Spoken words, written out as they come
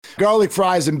Garlic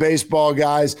fries and baseball,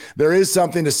 guys. There is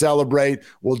something to celebrate.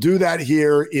 We'll do that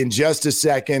here in just a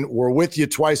second. We're with you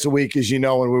twice a week, as you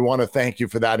know, and we want to thank you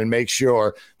for that and make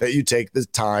sure that you take the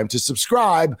time to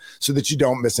subscribe so that you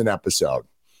don't miss an episode.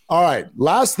 All right.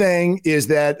 Last thing is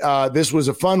that this was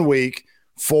a fun week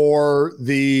for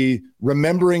the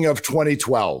remembering of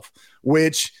 2012,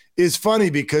 which is funny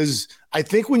because I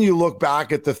think when you look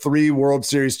back at the 3 World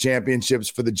Series championships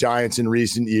for the Giants in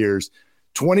recent years,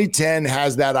 2010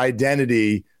 has that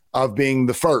identity of being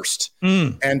the first.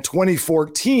 And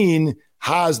 2014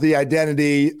 has the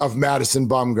identity of Madison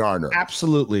Bumgarner.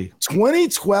 Absolutely.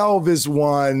 2012 is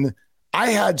one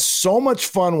I had so much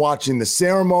fun watching the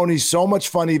ceremony, so much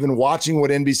fun even watching what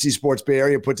NBC Sports Bay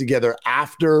Area put together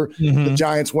after the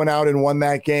Giants went out and won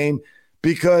that game,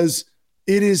 because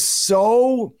it is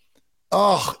so,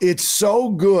 it's so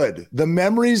good. The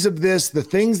memories of this, the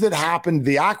things that happened,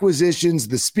 the acquisitions,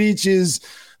 the speeches,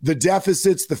 the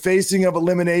deficits, the facing of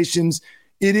eliminations.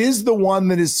 It is the one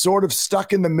that is sort of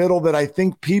stuck in the middle that I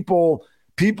think people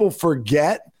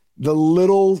forget the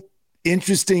little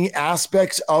interesting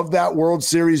aspects of that World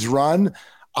Series run.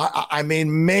 I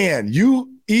mean, man,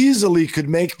 you easily could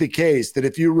make the case that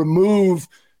if you remove,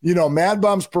 Mad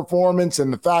Bum's performance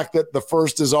and the fact that the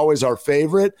first is always our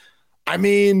favorite, I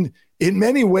mean, in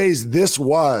many ways, this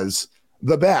was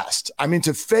the best. I mean,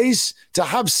 to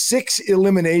have 6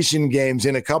 elimination games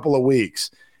in a couple of weeks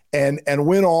and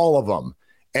win all of them,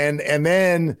 and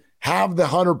then have the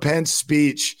Hunter Pence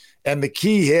speech and the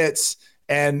key hits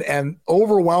and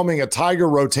overwhelming a Tiger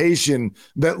rotation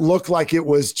that looked like it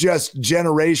was just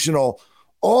generational,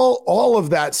 all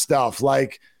of that stuff.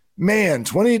 Like, man,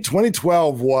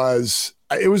 2012 was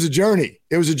a journey.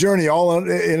 It was a journey all in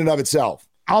and of itself.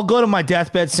 I'll go to my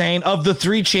deathbed saying, of the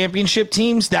 3 championship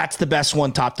teams, that's the best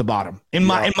one top to bottom in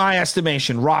my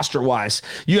estimation, roster wise.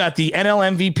 You got the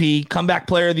NL MVP, comeback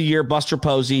player of the year, Buster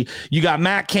Posey. You got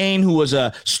Matt Cain, who was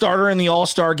a starter in the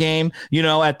All-Star game.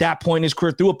 At that point in his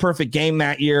career, threw a perfect game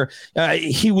that year.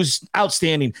 He was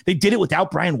outstanding. They did it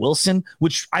without Brian Wilson,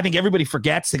 which I think everybody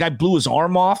forgets. The guy blew his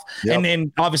arm off. Yep. And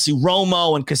then obviously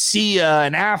Romo and Casilla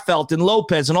and Affeldt and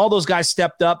Lopez and all those guys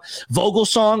stepped up.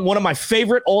 Vogelsong, one of my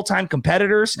favorite all-time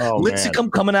competitors.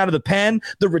 Lincecum coming out of the pen,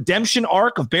 the redemption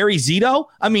arc of Barry Zito.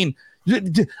 I mean,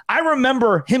 I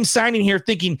remember him signing here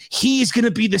thinking he's going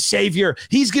to be the savior.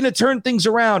 He's going to turn things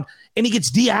around. And he gets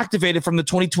deactivated from the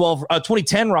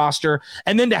 2010 roster.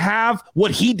 And then to have what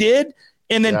he did,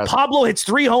 and then Pablo hits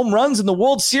 3 home runs in the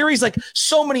World Series, like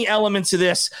so many elements of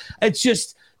this. It's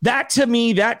just that, to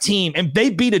me, that team, and they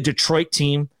beat a Detroit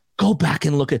team. Go back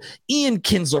and look at Ian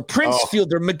Kinsler, Prince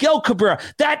Fielder, Miguel Cabrera.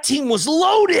 That team was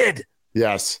loaded.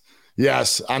 Yes.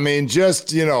 I mean, just,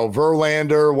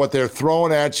 Verlander, what they're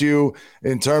throwing at you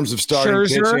in terms of starting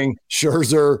pitching,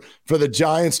 Scherzer, for the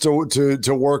Giants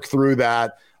to work through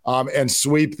that and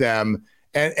sweep them.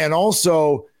 And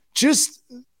also just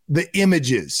the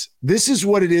images. This is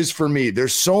what it is for me.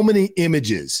 There's so many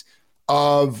images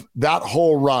of that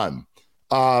whole run.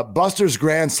 Buster's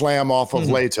grand slam off of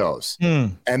Latos.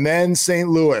 And then St.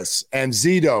 Louis and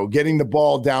Zito getting the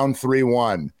ball down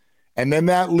 3-1. And then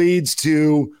that leads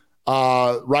to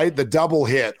the double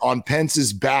hit on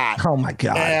Pence's bat. Oh my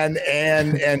God. And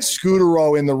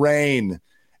Scutaro in the rain.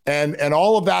 And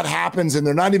all of that happens, and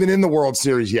they're not even in the World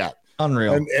Series yet.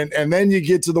 Unreal. And then you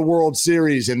get to the World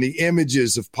Series and the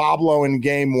images of Pablo in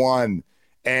game 1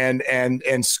 and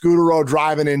Scutaro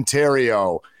driving in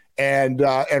Terrio and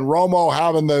Romo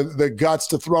having the guts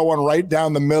to throw one right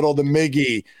down the middle to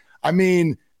Miggy. I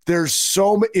mean, there's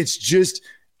it's just,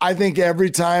 I think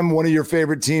every time one of your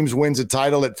favorite teams wins a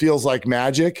title, it feels like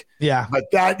magic. Yeah. But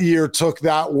that year took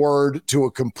that word to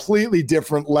a completely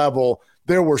different level.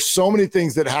 There were so many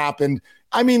things that happened.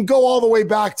 I mean, go all the way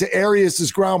back to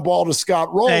Arias' ground ball to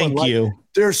Scott Rowland. Thank you.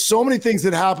 There's so many things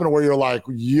that happen where you're like,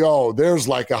 yo, there's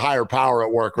like a higher power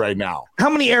at work right now. How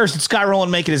many errors did Scott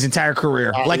Rowland make in his entire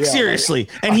career? Seriously.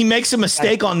 And he makes a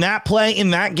mistake on that play in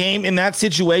that game, in that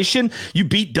situation. You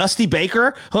beat Dusty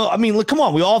Baker. I mean, look, come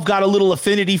on. We all have got a little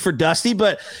affinity for Dusty,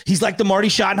 but he's like the Marty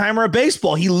Schottenheimer of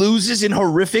baseball. He loses in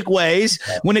horrific ways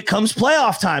when it comes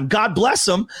playoff time. God bless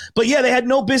him. But yeah, they had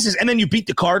no business. And then you beat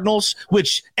the Cardinals,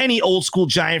 which any old school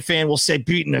Giant fan will say,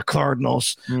 beating the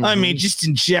Cardinals. I mean, just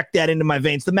inject that into my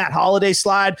veins. The Matt Holliday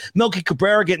slide, Melky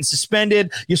Cabrera getting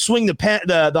suspended. You swing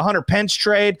the Hunter Pence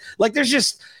trade. Like, there's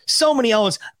just so many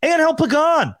elements. Angel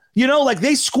Pagan,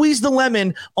 they squeezed the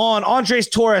lemon on Andres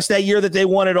Torres that year that they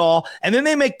won it all. And then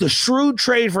they make the shrewd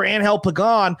trade for Angel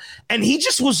Pagan. And he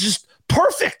was just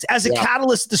perfect as a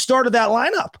catalyst at the start of that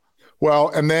lineup. Well,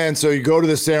 and then so you go to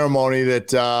the ceremony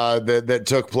that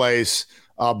took place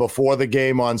before the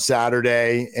game on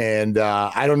Saturday. And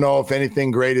I don't know if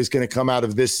anything great is going to come out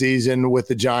of this season with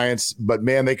the Giants, but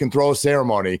man, they can throw a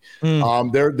ceremony.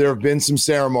 There have been some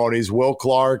ceremonies. Will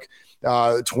Clark,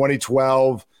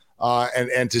 2012,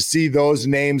 and to see those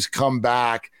names come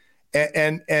back.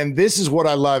 And this is what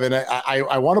I love. And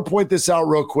I want to point this out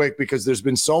real quick because there's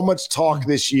been so much talk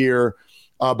this year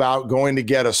about going to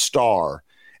get a star.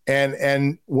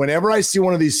 And whenever I see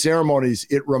one of these ceremonies,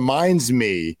 it reminds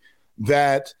me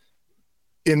that,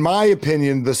 in my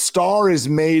opinion, the star is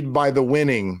made by the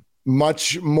winning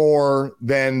much more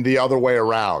than the other way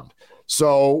around.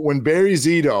 So when Barry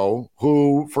Zito,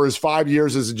 who for his 5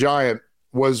 years as a Giant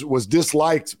was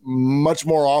disliked much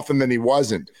more often than he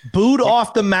wasn't. Booed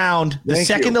off the mound the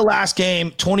second to last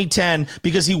game, 2010,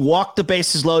 because he walked the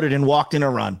bases loaded and walked in a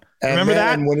run. And remember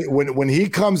that? When he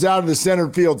comes out of the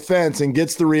center field fence and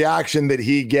gets the reaction that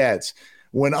he gets,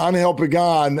 when Angel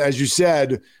Pagan, as you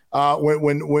said,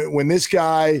 when this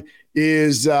guy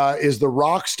is the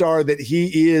rock star that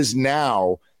he is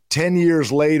now, 10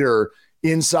 years later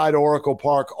inside Oracle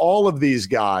Park, all of these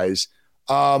guys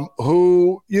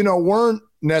who, weren't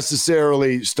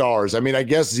necessarily stars. I mean, I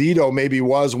guess Zito maybe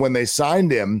was when they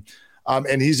signed him,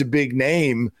 and he's a big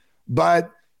name,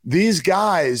 but these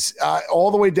guys, all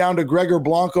the way down to Gregor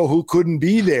Blanco, who couldn't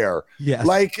be there. Yes.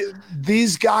 Like,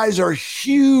 these guys are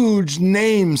huge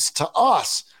names to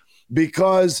us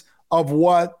because of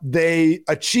what they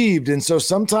achieved. And so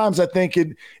sometimes I think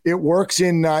it works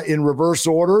in reverse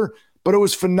order, but it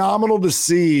was phenomenal to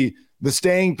see the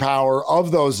staying power of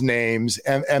those names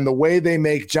and the way they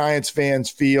make Giants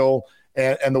fans feel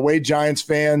and the way Giants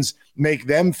fans make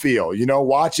them feel.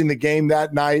 Watching the game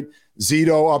that night,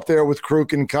 Zito up there with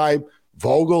Kruk and Kuip,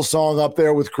 Vogelsong up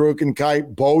there with Kruk and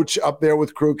Kuip, Boch up there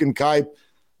with Kruk and Kuip.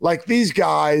 Like, these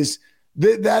guys,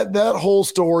 that whole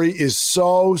story is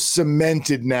so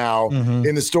cemented now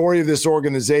in the story of this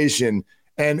organization.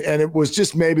 And it was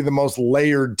just maybe the most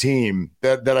layered team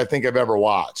that I think I've ever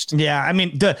watched. Yeah, I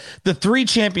mean, the three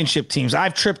championship teams,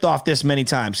 I've tripped off this many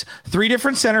times. 3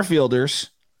 different center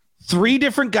fielders, 3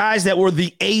 different guys that were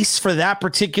the ace for that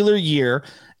particular year,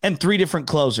 and 3 different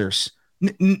closers.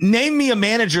 Name me a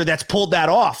manager that's pulled that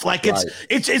off. Like,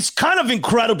 it's kind of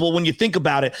incredible when you think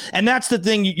about it. And that's the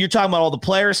thing. You're talking about all the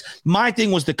players. My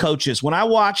thing was the coaches. When I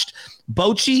watched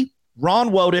Bochy, Ron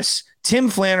Wotus, Tim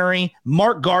Flannery,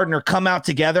 Mark Gardner come out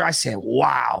together, I said,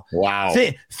 wow.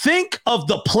 Think of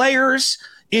the players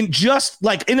in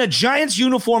a Giants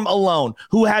uniform alone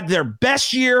who had their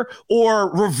best year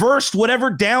or reversed whatever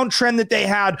downtrend that they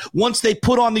had once they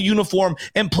put on the uniform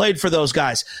and played for those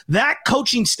guys. That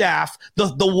coaching staff,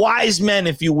 the wise men,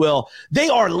 if you will, they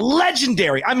are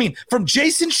legendary. I mean, from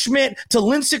Jason Schmidt to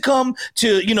Lincecum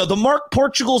to, the Mark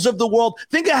Portugals of the world.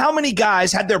 Think of how many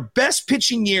guys had their best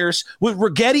pitching years with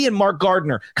Righetti and Mark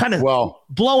Gardner kind of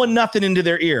blowing nothing into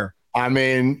their ear. I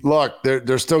mean, look,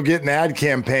 they're still getting ad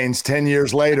campaigns 10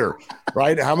 years later,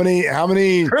 right? How many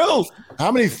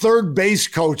third base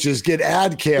coaches get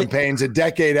ad campaigns a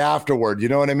decade afterward? You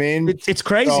know what I mean? It's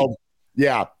crazy. So,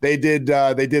 yeah, they did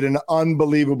an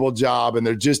unbelievable job, and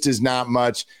there just is not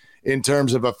much in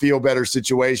terms of a feel better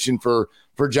situation for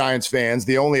Giants fans.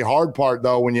 The only hard part,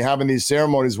 though, when you're having these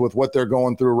ceremonies with what they're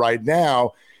going through right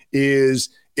now,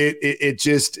 is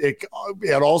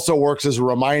it also works as a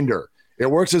reminder. It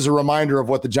works as a reminder of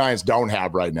what the Giants don't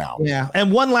have right now. Yeah.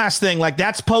 And one last thing,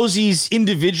 that's Posey's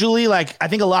individually. I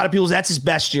think a lot of that's his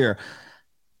best year.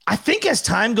 I think as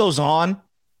time goes on,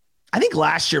 I think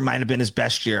last year might have been his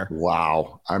best year.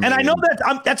 Wow. And I know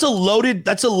that that's a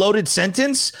loaded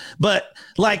sentence, but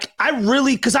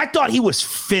because I thought he was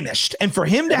finished. And for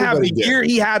him to have the year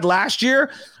he had last year,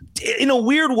 in a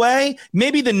weird way,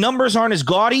 maybe the numbers aren't as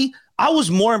gaudy. I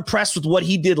was more impressed with what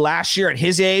he did last year at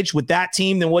his age with that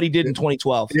team than what he did in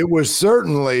 2012. It was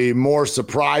certainly more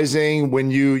surprising when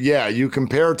you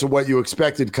compare it to what you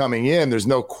expected coming in. There's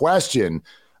no question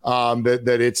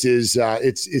that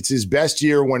it's his best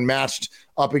year when matched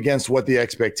up against what the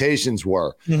expectations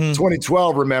were.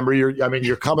 2012, remember,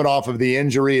 you're coming off of the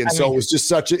injury, and it was just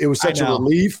such a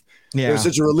relief. Yeah. It was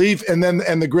such a relief, and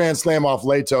the grand slam off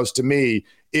Latos to me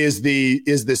is the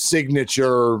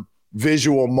signature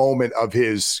visual moment of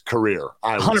his career.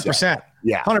 100%.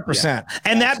 Yeah. 100%.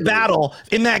 And that battle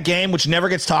in that game, which never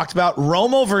gets talked about,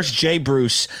 Romo versus Jay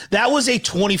Bruce, that was a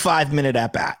 25-minute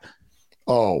at bat.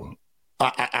 Oh,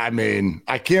 I mean,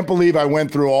 I can't believe I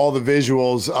went through all the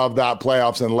visuals of that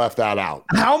playoffs and left that out.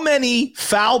 How many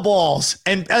foul balls?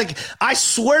 And like, I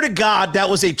swear to God,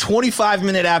 that was a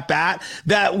 25-minute at bat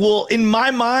that will, in my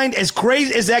mind, as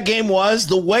crazy as that game was,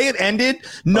 the way it ended,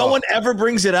 no one ever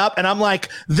brings it up. And I'm like,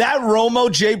 that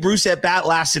Romo Jay Bruce at bat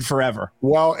lasted forever.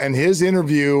 Well, and his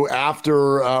interview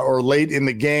after or late in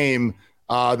the game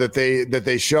that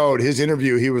they showed, his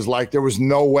interview, he was like, there was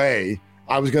no way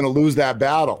I was going to lose that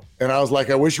battle. And I was like,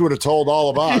 I wish you would have told all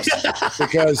of us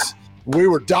because we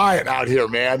were dying out here,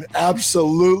 man.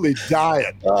 Absolutely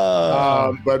dying.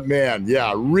 But man,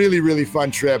 yeah, really, really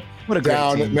fun trip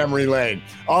down memory lane.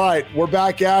 All right, we're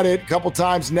back at it a couple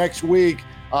times next week.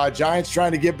 Giants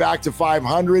trying to get back to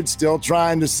 500, still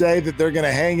trying to say that they're going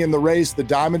to hang in the race. The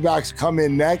Diamondbacks come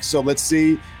in next, so let's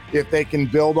see if they can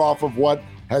build off of what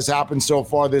has happened so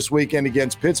far this weekend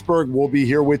against Pittsburgh. We'll be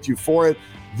here with you for it.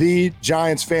 The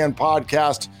Giants Fan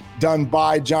Podcast, done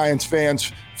by Giants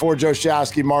fans, for Joe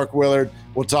Shasky, Mark Willard.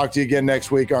 We'll talk to you again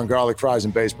next week on Garlic Fries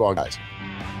and Baseball, guys.